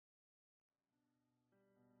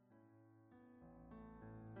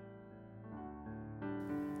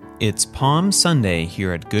It's Palm Sunday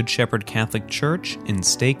here at Good Shepherd Catholic Church in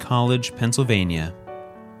State College, Pennsylvania.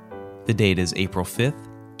 The date is April 5th,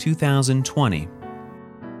 2020.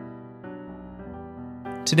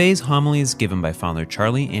 Today's homily is given by Father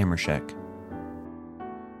Charlie Amershek.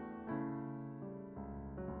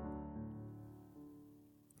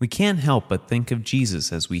 We can't help but think of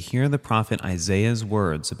Jesus as we hear the prophet Isaiah's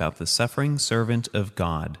words about the suffering servant of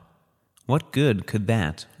God. What good could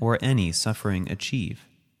that or any suffering achieve?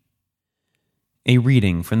 A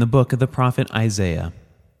reading from the book of the prophet Isaiah.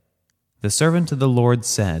 The servant of the Lord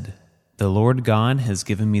said, "The Lord God has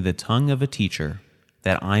given me the tongue of a teacher,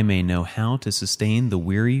 that I may know how to sustain the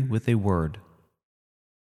weary with a word.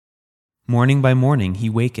 Morning by morning he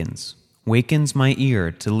wakens my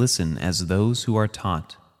ear to listen as those who are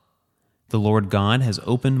taught. The Lord God has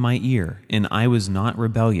opened my ear, and I was not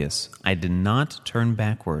rebellious. I did not turn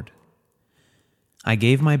backward. I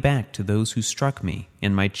gave my back to those who struck me,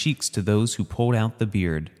 and my cheeks to those who pulled out the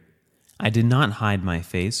beard. I did not hide my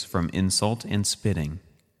face from insult and spitting.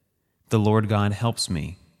 The Lord God helps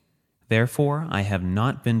me. Therefore I have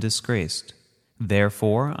not been disgraced.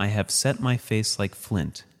 Therefore I have set my face like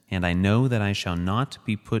flint, and I know that I shall not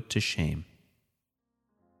be put to shame."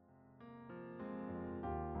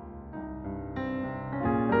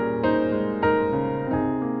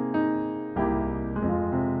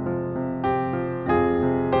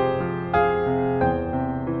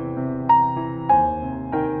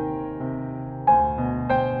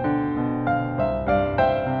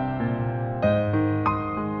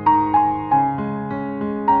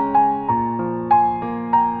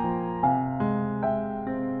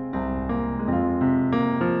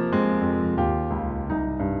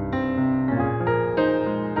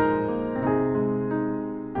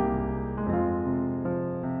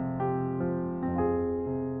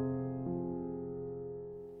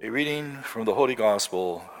 A reading from the Holy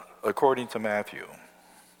Gospel according to Matthew.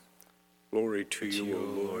 Glory to you, O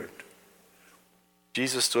Lord.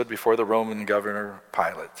 Jesus stood before the Roman governor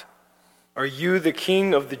Pilate. "Are you the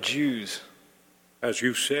king of the Jews?" As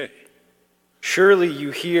you say. "Surely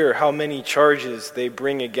you hear how many charges they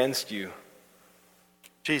bring against you."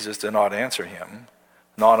 Jesus did not answer him,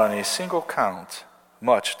 not on a single count,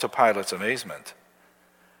 much to Pilate's amazement.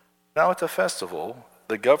 Now at the festival,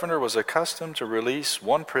 the governor was accustomed to release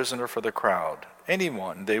one prisoner for the crowd,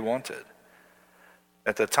 anyone they wanted.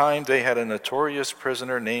 At the time, they had a notorious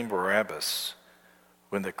prisoner named Barabbas.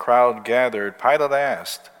 When the crowd gathered, Pilate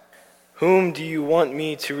asked, "Whom do you want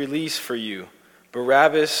me to release for you,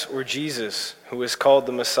 Barabbas or Jesus, who is called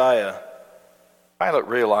the Messiah?" Pilate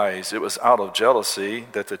realized it was out of jealousy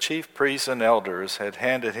that the chief priests and elders had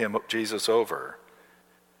handed him Jesus over.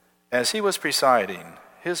 As he was presiding,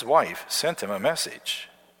 his wife sent him a message.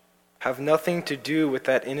 "Have nothing to do with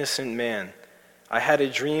that innocent man. I had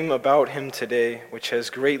a dream about him today, which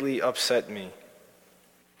has greatly upset me."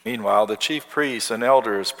 Meanwhile, the chief priests and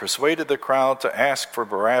elders persuaded the crowd to ask for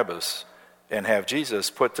Barabbas and have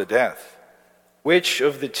Jesus put to death. "Which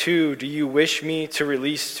of the two do you wish me to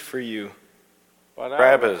release for you?"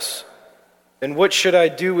 "Barabbas." "Then what should I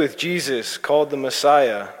do with Jesus, called the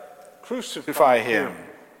Messiah?" "Crucify him."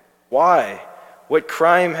 "Why? What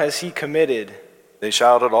crime has he committed?" They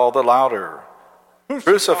shouted all the louder,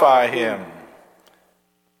 "Crucify him."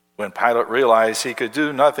 When Pilate realized he could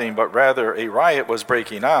do nothing but rather a riot was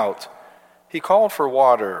breaking out, he called for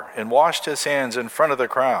water and washed his hands in front of the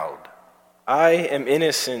crowd. "I am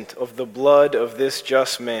innocent of the blood of this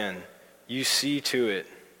just man. You see to it."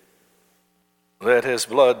 "Let his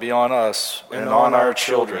blood be on us and on our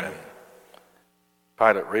children."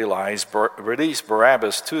 Pilate released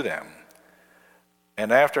Barabbas to them.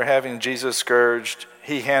 And after having Jesus scourged,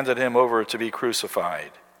 he handed him over to be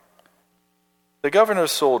crucified. The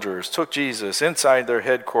governor's soldiers took Jesus inside their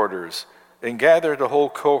headquarters and gathered the whole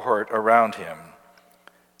cohort around him.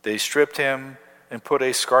 They stripped him and put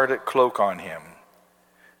a scarlet cloak on him.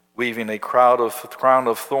 Weaving a crown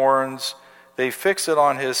of thorns, they fixed it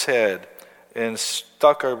on his head and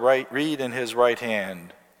stuck a reed in his right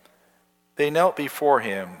hand. They knelt before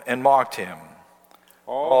him and mocked him.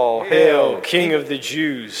 "All hail, King of the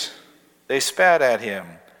Jews!" They spat at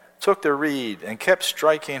him, took the reed, and kept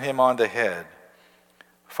striking him on the head.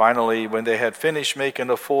 Finally, when they had finished making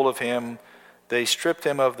a fool of him, they stripped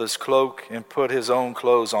him of his cloak and put his own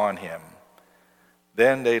clothes on him.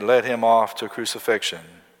 Then they led him off to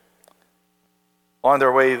crucifixion. On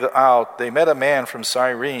their way out, they met a man from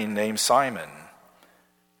Cyrene named Simon.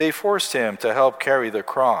 They forced him to help carry the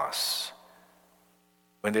cross.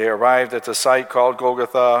 When they arrived at the site called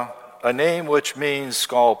Golgotha, a name which means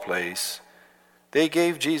skull place, they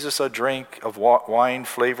gave Jesus a drink of wine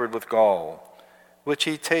flavored with gall. which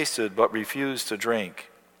he tasted but refused to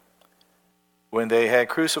drink. When they had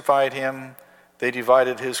crucified him, they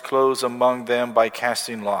divided his clothes among them by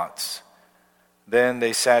casting lots. Then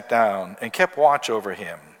they sat down and kept watch over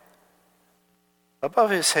him. Above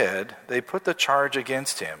his head they put the charge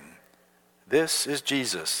against him, "This is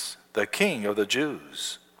Jesus, the King of the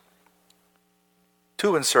Jews."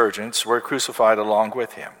 2 insurgents were crucified along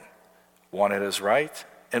with him, one at his right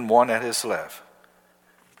and one at his left.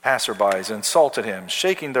 Passerbys insulted him,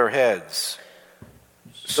 shaking their heads.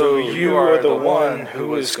 So you are the one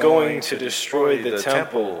who is going to destroy the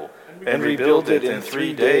temple and rebuild it in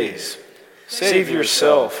 3 days. Save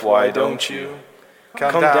yourself, why don't you?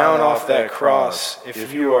 Come down off that cross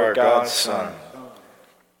if you are God's Son.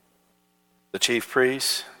 The chief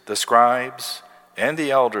priests, the scribes, and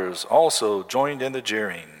the elders also joined in the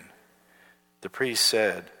jeering. The priest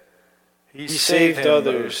said, He saved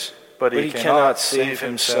others, but he cannot save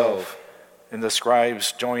himself. And the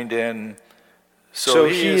scribes joined in, So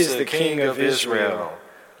he is the King of Israel.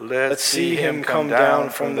 Let's see him come down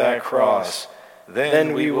from that cross.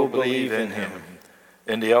 Then we will believe in him.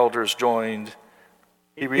 And the elders joined.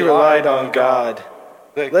 He relied on God.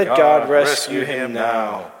 Let God rescue him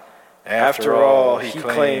now. After all, he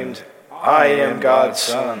claimed, I am God's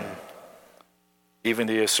Son. Even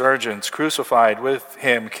the insurgents crucified with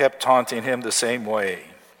him kept taunting him the same way.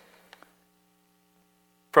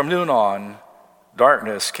 From noon on,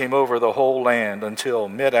 darkness came over the whole land until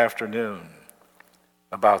mid-afternoon.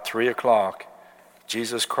 About 3 o'clock,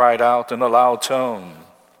 Jesus cried out in a loud tone,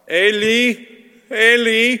 Eli,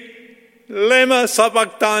 Eli, lema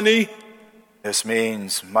sabachthani. This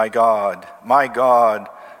means, my God,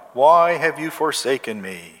 why have you forsaken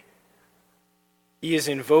me? He is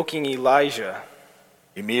invoking Elijah.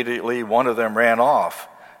 Immediately one of them ran off,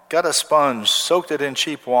 got a sponge, soaked it in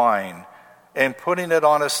cheap wine, and putting it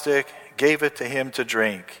on a stick, gave it to him to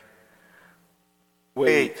drink.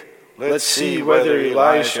 Wait, let's see whether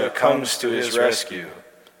Elijah comes to his rescue.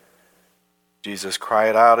 Jesus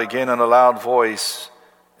cried out again in a loud voice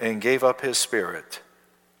and gave up his spirit.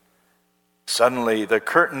 Suddenly, the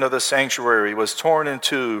curtain of the sanctuary was torn in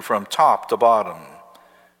two from top to bottom.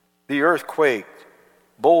 The earth quaked,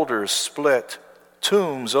 boulders split,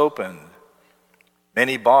 tombs opened.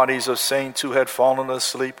 Many bodies of saints who had fallen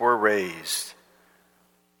asleep were raised.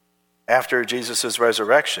 After Jesus'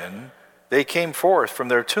 resurrection, they came forth from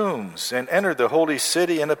their tombs and entered the holy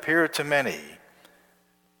city and appeared to many.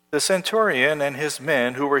 The centurion and his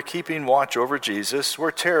men who were keeping watch over Jesus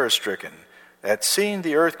were terror-stricken at seeing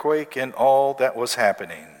the earthquake and all that was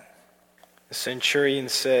happening. The centurion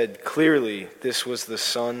said, clearly, this was the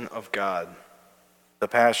Son of God. The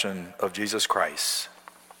Passion of Jesus Christ.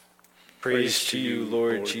 Praise to you,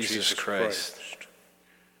 Lord Jesus Christ.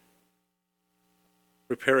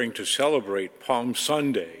 Preparing to celebrate Palm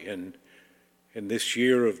Sunday, and in this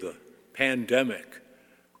year of the pandemic,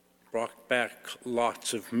 brought back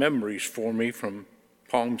lots of memories for me from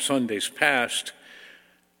Palm Sundays past.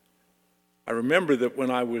 I remember that when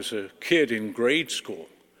I was a kid in grade school,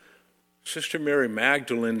 Sister Mary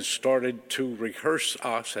Magdalene started to rehearse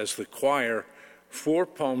us as the choir for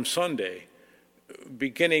Palm Sunday,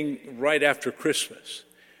 beginning right after Christmas.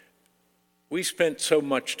 We spent so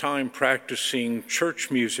much time practicing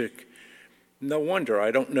church music. No wonder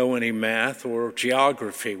I don't know any math or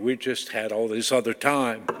geography. We just had all this other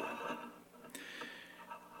time.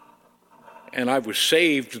 And I was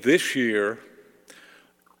saved this year.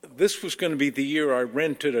 This was going to be the year I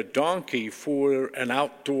rented a donkey for an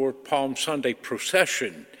outdoor Palm Sunday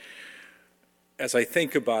procession. As I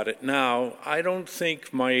think about it now, I don't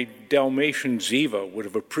think my Dalmatian Ziva would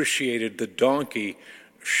have appreciated the donkey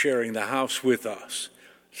sharing the house with us.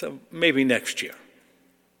 So maybe next year.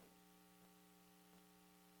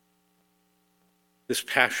 This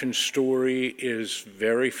passion story is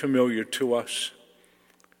very familiar to us.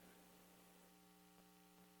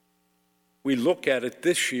 We look at it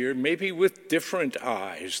this year maybe with different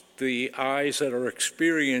eyes, the eyes that are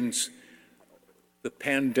experiencing the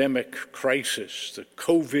pandemic crisis, the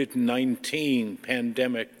COVID-19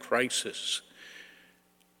 pandemic crisis.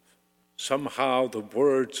 Somehow the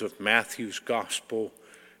words of Matthew's gospel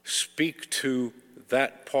speak to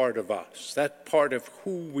that part of us, that part of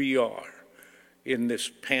who we are in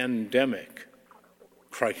this pandemic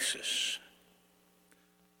crisis.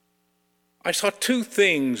 I saw two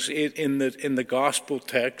things in the gospel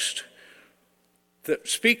text that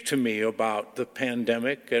speak to me about the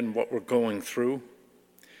pandemic and what we're going through.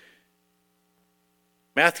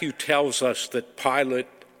 Matthew tells us that Pilate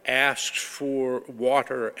asked for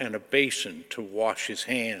water and a basin to wash his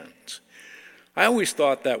hands. I always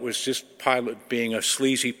thought that was just Pilate being a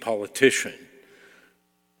sleazy politician.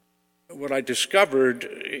 what I discovered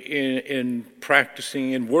in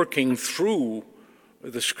practicing and working through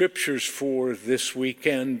the scriptures for this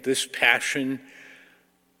weekend, this Passion,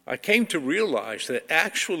 I came to realize that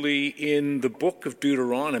actually in the book of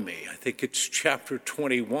Deuteronomy, I think it's chapter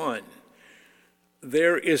 21,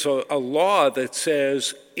 there is a law that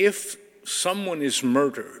says if someone is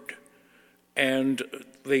murdered and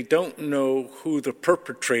they don't know who the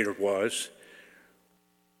perpetrator was,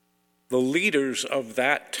 the leaders of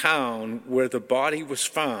that town where the body was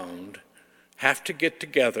found have to get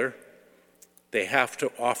together, they have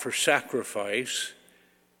to offer sacrifice,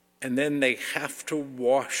 and then they have to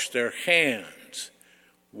wash their hands,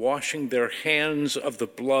 washing their hands of the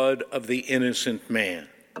blood of the innocent man,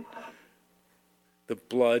 the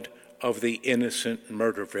blood of the innocent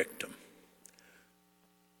murder victim.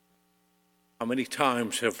 How many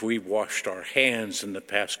times have we washed our hands in the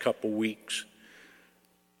past couple weeks?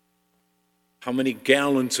 How many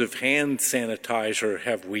gallons of hand sanitizer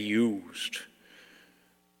have we used?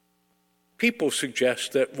 People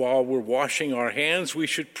suggest that while we're washing our hands, we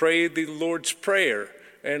should pray the Lord's Prayer,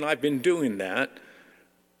 and I've been doing that.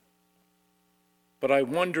 But I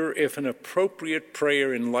wonder if an appropriate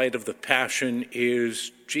prayer in light of the Passion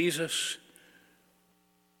is, Jesus,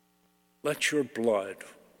 let your blood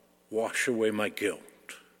wash away my guilt.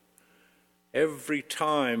 Every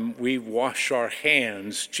time we wash our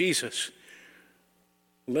hands, Jesus,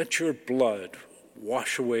 let your blood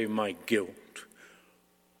wash away my guilt.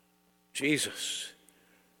 Jesus,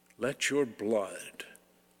 let your blood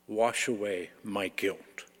wash away my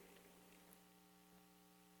guilt.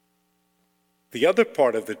 The other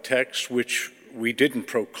part of the text, which we didn't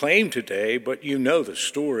proclaim today, but you know the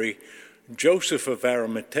story, Joseph of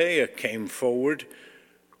Arimathea came forward.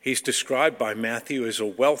 He's described by Matthew as a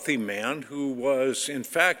wealthy man who was, in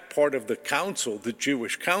fact, part of the council, the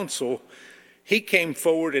Jewish council. He came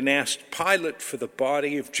forward and asked Pilate for the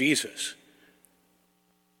body of Jesus.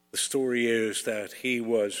 The story is that he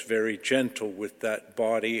was very gentle with that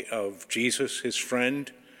body of Jesus, his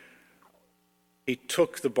friend. He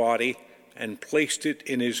took the body and placed it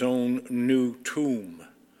in his own new tomb.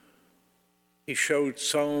 He showed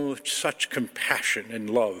such compassion and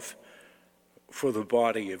love for the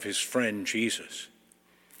body of his friend Jesus.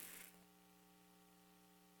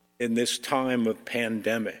 In this time of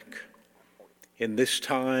pandemic, in this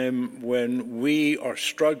time when we are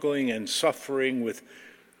struggling and suffering with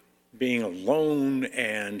being alone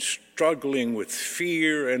and struggling with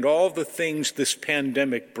fear and all the things this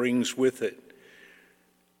pandemic brings with it,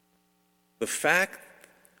 the fact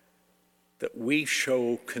that we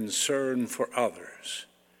show concern for others,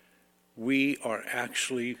 we are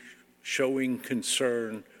actually showing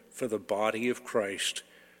concern for the body of Christ,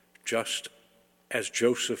 just as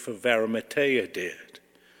Joseph of Arimathea did.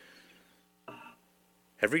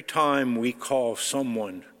 Every time we call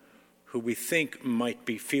someone who we think might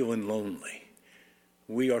be feeling lonely,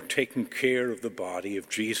 we are taking care of the body of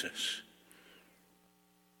Jesus.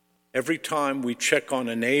 Every time we check on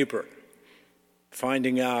a neighbor,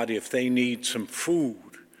 finding out if they need some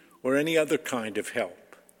food or any other kind of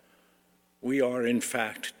help, we are in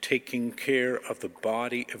fact taking care of the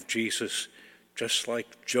body of Jesus, just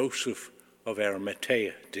like Joseph of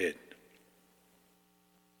Arimathea did.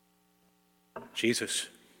 Jesus,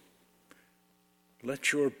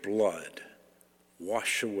 let your blood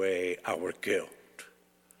wash away our guilt.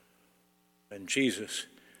 And Jesus,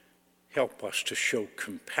 help us to show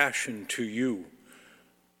compassion to you,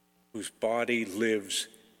 whose body lives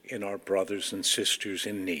in our brothers and sisters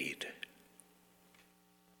in need.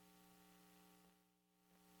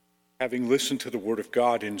 Having listened to the Word of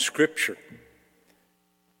God in Scripture,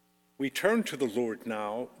 we turn to the Lord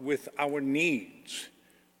now with our needs.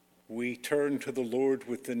 We turn to the Lord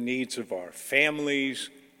with the needs of our families,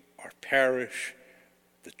 our parish,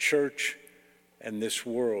 the church, and this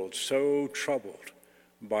world so troubled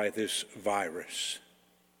by this virus.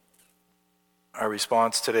 Our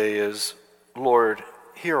response today is, Lord,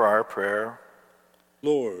 hear our prayer.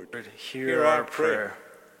 Lord, hear our prayer.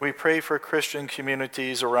 We pray for Christian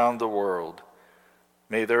communities around the world.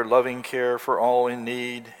 May their loving care for all in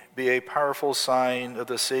need be a powerful sign of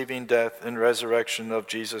the saving death and resurrection of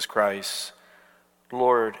Jesus Christ.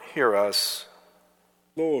 Lord, hear us.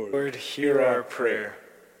 Lord, hear our prayer.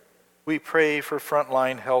 We pray for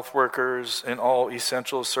frontline health workers and all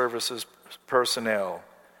essential services personnel.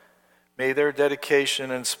 May their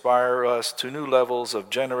dedication inspire us to new levels of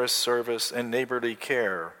generous service and neighborly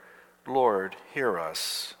care. Lord, hear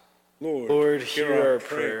us. Lord, hear our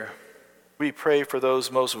prayer. We pray for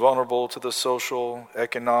those most vulnerable to the social,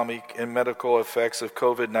 economic, and medical effects of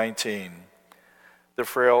COVID-19, the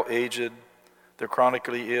frail aged, the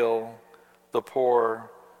chronically ill, the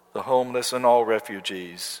poor, the homeless, and all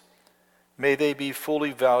refugees. May they be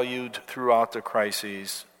fully valued throughout the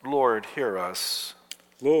crises. Lord, hear us.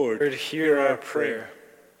 Lord, hear our prayer.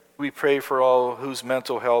 We pray for all whose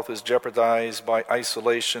mental health is jeopardized by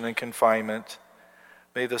isolation and confinement.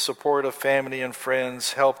 May the support of family and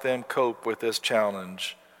friends help them cope with this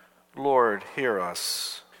challenge. Lord, hear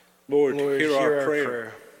us. Lord, hear our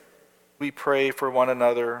prayer. We pray for one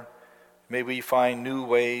another. May we find new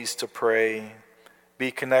ways to pray,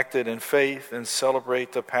 be connected in faith, and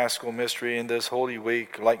celebrate the Paschal mystery in this Holy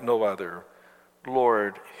Week like no other.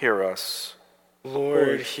 Lord, hear us.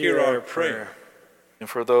 Lord, hear our prayer. And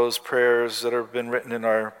for those prayers that have been written in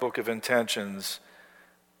our book of intentions,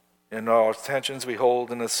 in our intentions we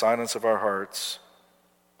hold in the silence of our hearts,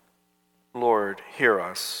 Lord, hear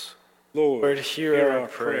us. Lord, hear our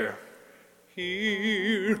prayer.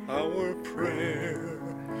 Hear our prayer.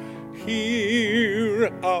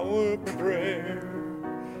 Hear our prayer.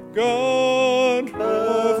 God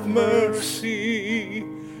of mercy,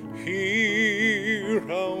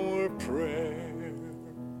 hear our prayer.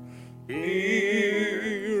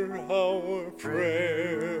 Hear our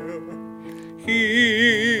prayer.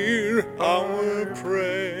 Hear our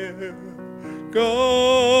prayer.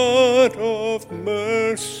 God of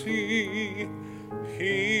mercy,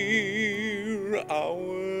 hear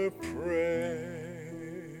our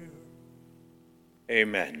prayer.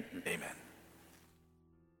 Amen. Amen.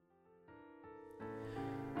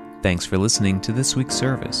 Thanks for listening to this week's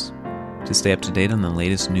service. To stay up to date on the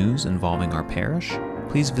latest news involving our parish,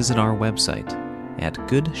 please visit our website at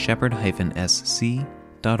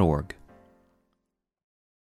goodshepherd-sc.org.